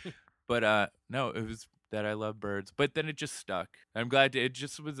 But no, it was that I love birds. But then it just stuck. I'm glad it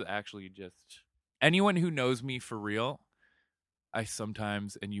just was actually just anyone who knows me for real. I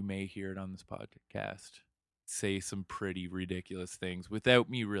sometimes, and you may hear it on this podcast, say some pretty ridiculous things without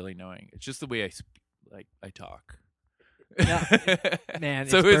me really knowing. It's just the way I talk. Yeah, man,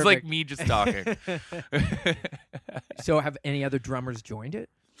 so it's it's like perfect. me just talking. So have any other drummers joined it?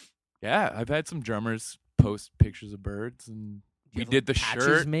 Yeah, I've had some drummers post pictures of birds, and Do you we have, did the patches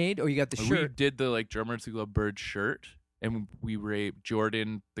shirt. made, or you got the We shirt? did the Drummers Who Love Birds shirt, and we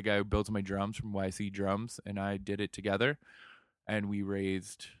Jordan, the guy who builds my drums from YC Drums, and I did it together, and we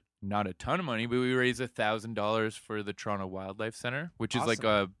raised not a ton of money, but we raised $1,000 for the Toronto Wildlife Center, which is like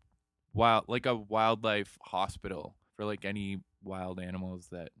a wildlife hospital for like any wild animals.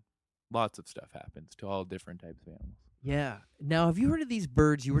 That lots of stuff happens to all different types of animals. Yeah. Now, have you heard of these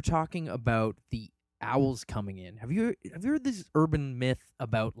birds? You were talking about the owls coming in. Have you heard this urban myth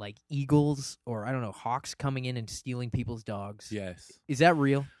about like eagles or I don't know, hawks coming in and stealing people's dogs? Yes. Is that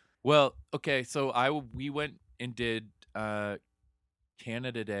real? Well, okay, so we went and did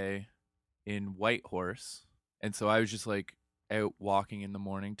Canada Day in Whitehorse, and so I was just like out walking in the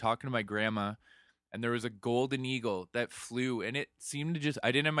morning talking to my grandma, and there was a golden eagle that flew, and it seemed to just,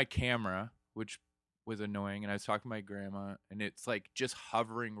 I didn't have my camera, which was annoying, and I was talking to my grandma, and it's like just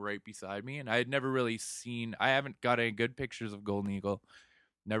hovering right beside me, and I had never really seen, I haven't got any good pictures of golden eagle,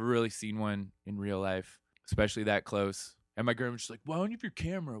 never really seen one in real life, especially that close. And my grandma was just like, why don't you have your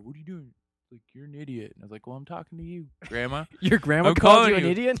camera? What are you doing? Like, you're an idiot. And I was like, well, I'm talking to you, Grandma. Your grandma I'm called calling you an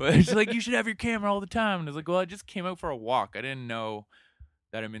idiot? But she's like, you should have your camera all the time. And I was like, well, I just came out for a walk. I didn't know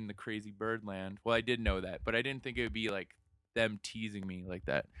that I'm in the crazy bird land. Well, I did know that, but I didn't think it would be like them teasing me like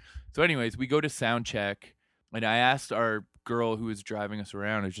that. So anyways, we go to sound check, and I asked our girl who was driving us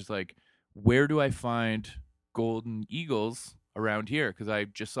around, it's just like, where do I find golden eagles around here? Because I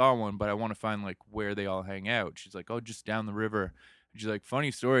just saw one, but I want to find like where they all hang out. She's like, oh, just down the river. And she's like,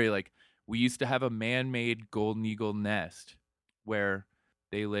 funny story, like we used to have a man-made golden eagle nest where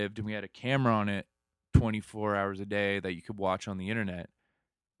they lived, and we had a camera on it 24 hours a day that you could watch on the internet.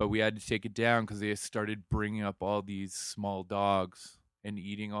 But we had to take it down because they started bringing up all these small dogs and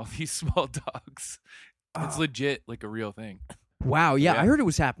eating all these small dogs. It's legit like a real thing. Wow, yeah, Yeah. I heard it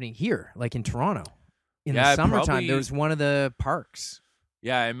was happening here, like in Toronto. In Yeah, the summertime, probably- there's one of the parks.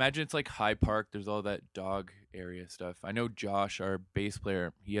 Yeah, I imagine it's like High Park. There's all that dog area stuff. I know Josh, our bass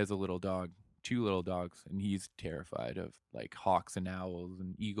player, he has a little dog, 2 little dogs, and he's terrified of like hawks and owls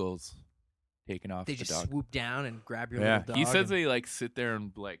and eagles taking off They the just dog. swoop down and grab your Yeah, little dog. he says and- they like sit there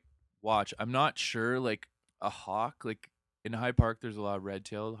and like watch. I'm not sure, like a hawk, like in High Park, there's a lot of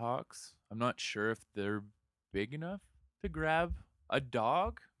red-tailed hawks. I'm not sure if they're big enough to grab a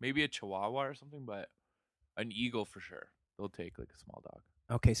dog, maybe a chihuahua or something, but an eagle for sure. They'll take like a small dog.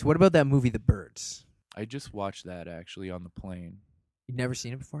 Okay, so what about that movie, The Birds? I just watched that actually on the plane. You've never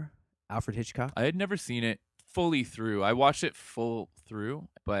seen it before? Alfred Hitchcock? I had never seen it fully through. I watched it full through,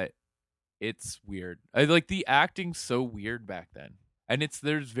 but it's weird. I like the acting's so weird back then. And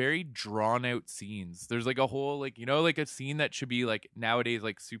there's very drawn out scenes. There's like a whole like, like a scene that should be like nowadays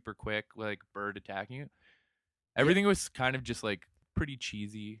like super quick, like bird attacking you. Everything was kind of just like pretty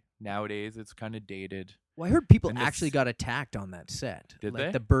cheesy nowadays. It's kind of dated. Well, I heard people And actually this- got attacked on that set. Did like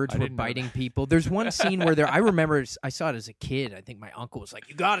they? the birds I were didn't know biting that. people. There's one scene where I remember I saw it as a kid. I think my uncle was like,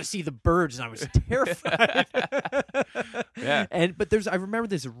 "You got to see the birds," and I was terrified. Yeah. But I remember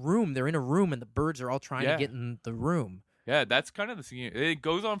this room. They're in a room, and the birds are all trying to Yeah. get in the room. Yeah, that's kind of the scene. It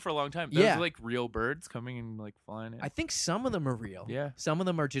goes on for a long time. There's Yeah. like real birds coming and like flying in. I think some of them are real. Yeah. Some of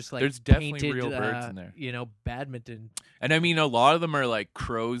them are just like There's definitely painted, real birds in there. You know, badminton. And I mean, a lot of them are like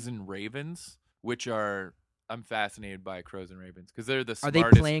crows and ravens, which are I'm fascinated by crows and ravens because they're the Are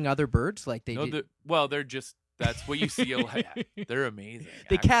smartest. they playing other birds like they No, do? they're just that's what you see a lot. They're amazing.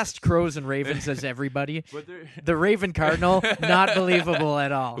 They actually. cast crows and ravens as everybody. But they're- The Raven Cardinal, not believable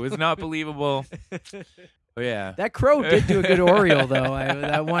at all. It was not believable. But yeah. That crow did do a good Oriole, though.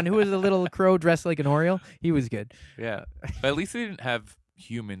 That one, who was the little crow dressed like an Oriole? He was good. Yeah. But at least they didn't have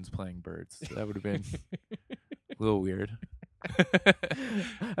humans playing birds. So that would have been a little weird.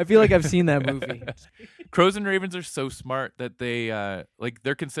 I feel like I've seen that movie. Crows and ravens are so smart that they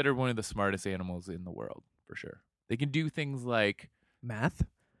they're considered one of the smartest animals in the world for sure. They can do things like Math?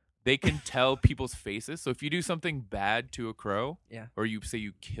 they can tell people's faces. So if you do something bad to a crow, Yeah. or you say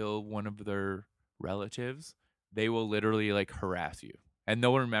you kill one of their relatives, they will literally like harass you. And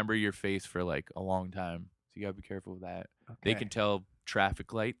they'll remember your face for like a long time. So you gotta be careful with that. They Okay. can tell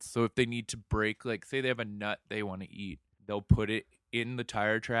traffic lights. So if they need to brake, like say they have a nut they want to eat, they'll put it in the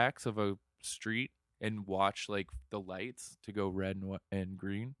tire tracks of a street and watch like the lights to go red and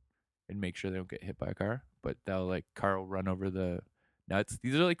green and make sure they don't get hit by a car. But they'll like car will run over the nuts.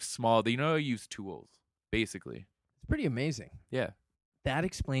 These are like small. They use tools basically. It's pretty amazing. Yeah. That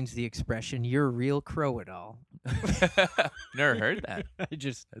explains the expression, you're a real crow at all. Never heard that. I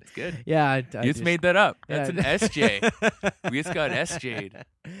just, That's good. yeah. I You just made that up. That's yeah. an SJ. We just got SJ'd.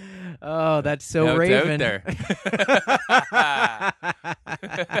 Oh, that's so Now it's out Raven. there.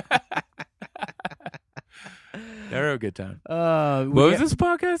 Never a good time. We What was get- this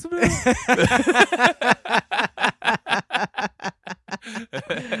podcast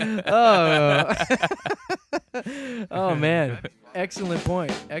oh. Oh man. Excellent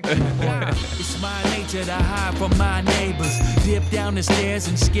point. Excellent point. It's my nature to hide from my neighbors. Dip down the stairs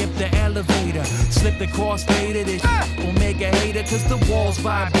and skip the elevator. Slip the crossfader, this will make a hater. Cause the walls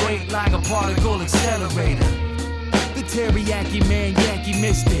vibrate like a particle accelerator. The teriyaki man, Yankee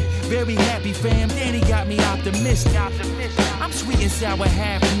missed it. Very happy fam, Danny got me optimistic. I'm sweet and sour,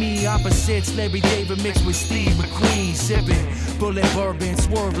 half me. Opposites, Larry David mixed with Steve McQueen. Sipping bullet bourbon,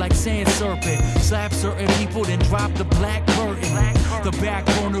 swerve like sand serpent. Slap certain people, then drop the black curtain. The back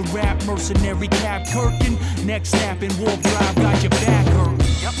corner rap, mercenary cap curtain. Neck snapping, warp drive, got your back hurt.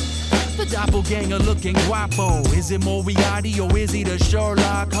 The doppelganger looking guapo. Is it Moriarty or is he the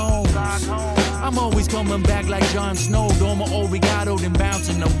Sherlock Holmes? I'm always coming back like Jon Snow. Doma Obrigado, then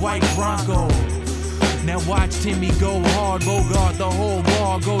bouncing the white Bronco. Now watch Timmy go hard, Bogart the whole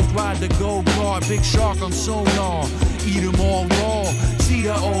bar, Ghost ride the go-kart, big shark on sonar, eat 'em all raw, see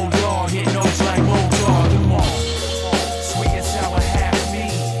the old dog, hit notes like Mozart, come on. Sweet and sour half me,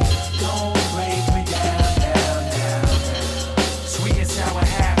 don't break me down, down, down, down. Sweet and sour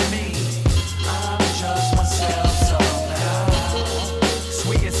half me, I'm just myself somehow.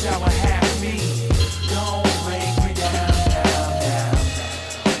 Sweet and sour half me, don't break me down, down, down,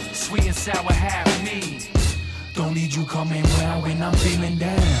 down. Sweet and sour half me, don't need you coming round when I'm feeling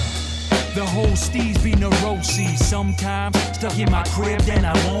down. The whole steez be neuroses. Sometimes stuck in my crib, then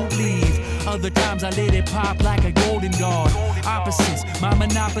I won't leave. Other times I let it pop like a golden guard. Opposites, my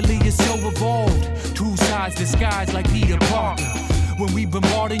monopoly is so evolved. Two sides disguised like Peter Parker. When we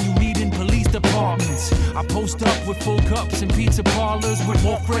bombarding, you needin' police departments. I post up with full cups and pizza parlors with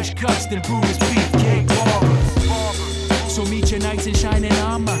more fresh cuts than Brutus Beefcake barbers. So meet your knights in shining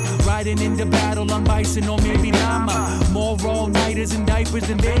armor, riding into battle on bison or maybe llama. More all-nighters and diapers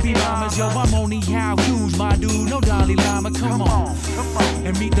than baby mamas. Yo, I'm only how huge, my dude, no Dalai Lama. Come on,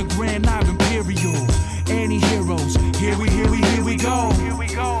 and meet the Grand Live Imperial. Any heroes? Here we go.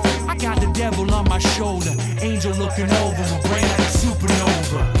 I got the devil on my shoulder, angel looking over, my brain like a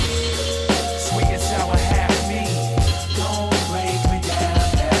supernova. Sweet and sour half me, don't break me down,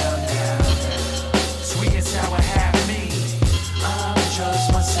 down, down. Sweet and sour half me, I'm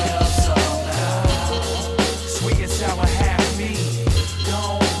just myself somehow. Sweet and sour half me,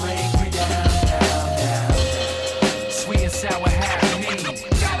 don't break me down, down, down. Sweet and sour half me.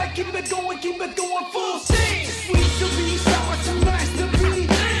 Gotta keep it going full steam. Sweet to be, sour to nice to be.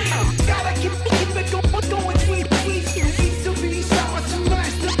 Gotta keep it going sweet, sweet to be, sour to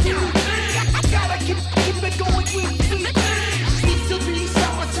nice to be. Gotta keep it going sweet, sweet to be,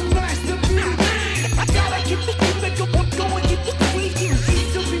 sour to nice to be. Gotta keep it going sweet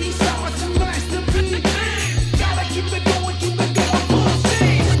to be, sour to nice to be. Gotta keep it going full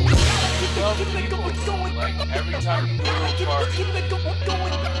steam. Gotta keep it going. Like every time you go to a party, Keep it going.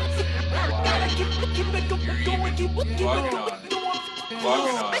 Gotta keep it going. Keep it walking going. on,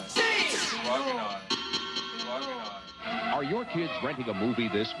 walking on, walking on, walking on. Are your kids renting a movie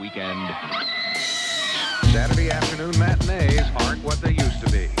this weekend? Saturday afternoon matinees aren't what they used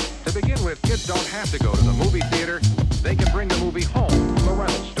to be. To begin with, kids don't have to go to the movie theater. They can bring the movie home from the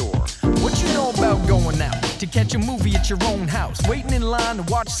rental store. What you know about going out to catch a movie at your own house? Waiting in line to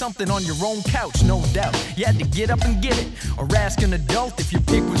watch something on your own couch, no doubt. You had to get up and get it, or ask an adult if your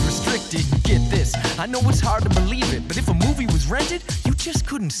pick was restricted. Get this, I know it's hard to believe it, but if a movie was rented, you just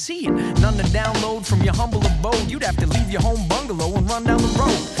couldn't see it. None to download from your humble abode. You'd have to leave your home bungalow and run down the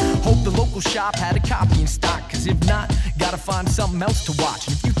road. Hope the local shop had a copy in stock, cause if not, gotta find something else to watch.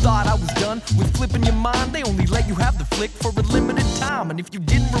 And if you thought I was done with flipping your mind, they only let you have the flick for a limited time. And if you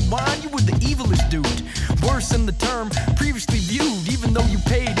didn't rewind, you were the evilest dude. Worse than the term previously viewed. Even though you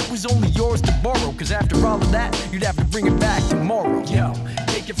paid, it was only yours to borrow, cause after all of that, you'd have to bring it back tomorrow. Yo,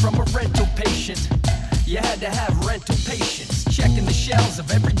 take it from a rental patient. You had to have rental patience. Checking the shelves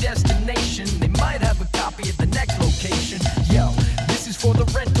of every destination. They might have a copy at the next location. Yo, this is for the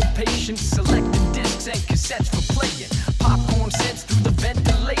rental patients. Selecting discs and cassettes for playing. Popcorn sensed through the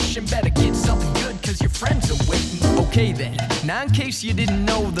ventilation. Better get something good cause your friends are waiting. Okay then, now in case you didn't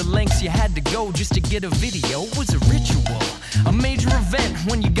know, the lengths you had to go just to get a video was a ritual. A major event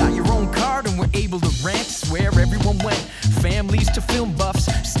when you got your own card and were able to rent. Swear everyone went. Families to film buffs,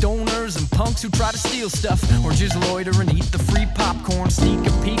 stoners and punks who try to steal stuff, or just loiter and eat the free popcorn. Sneak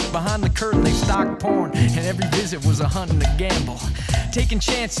a peek behind the curtain, they stock porn, and every visit was a hunt and a gamble. Taking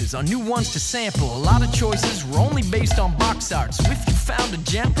chances on new ones to sample. A lot of choices were only based on box art, so if you found a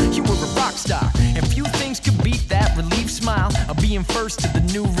gem, you were a rock star. And few things could beat that relief smile of being first to the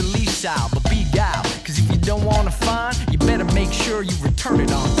new release aisle. But be guile, cause if you don't wanna find, you better make sure you return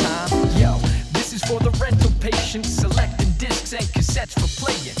it on time. Yo, this is for the rental patients, selecting discs and cassettes for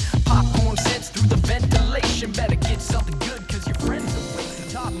playing. Popcorn sensed through the ventilation. Better get something good cause your friends are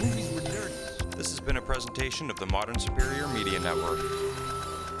waiting. Top movies were dirty. This has been a presentation of the Modern Superior Media Network.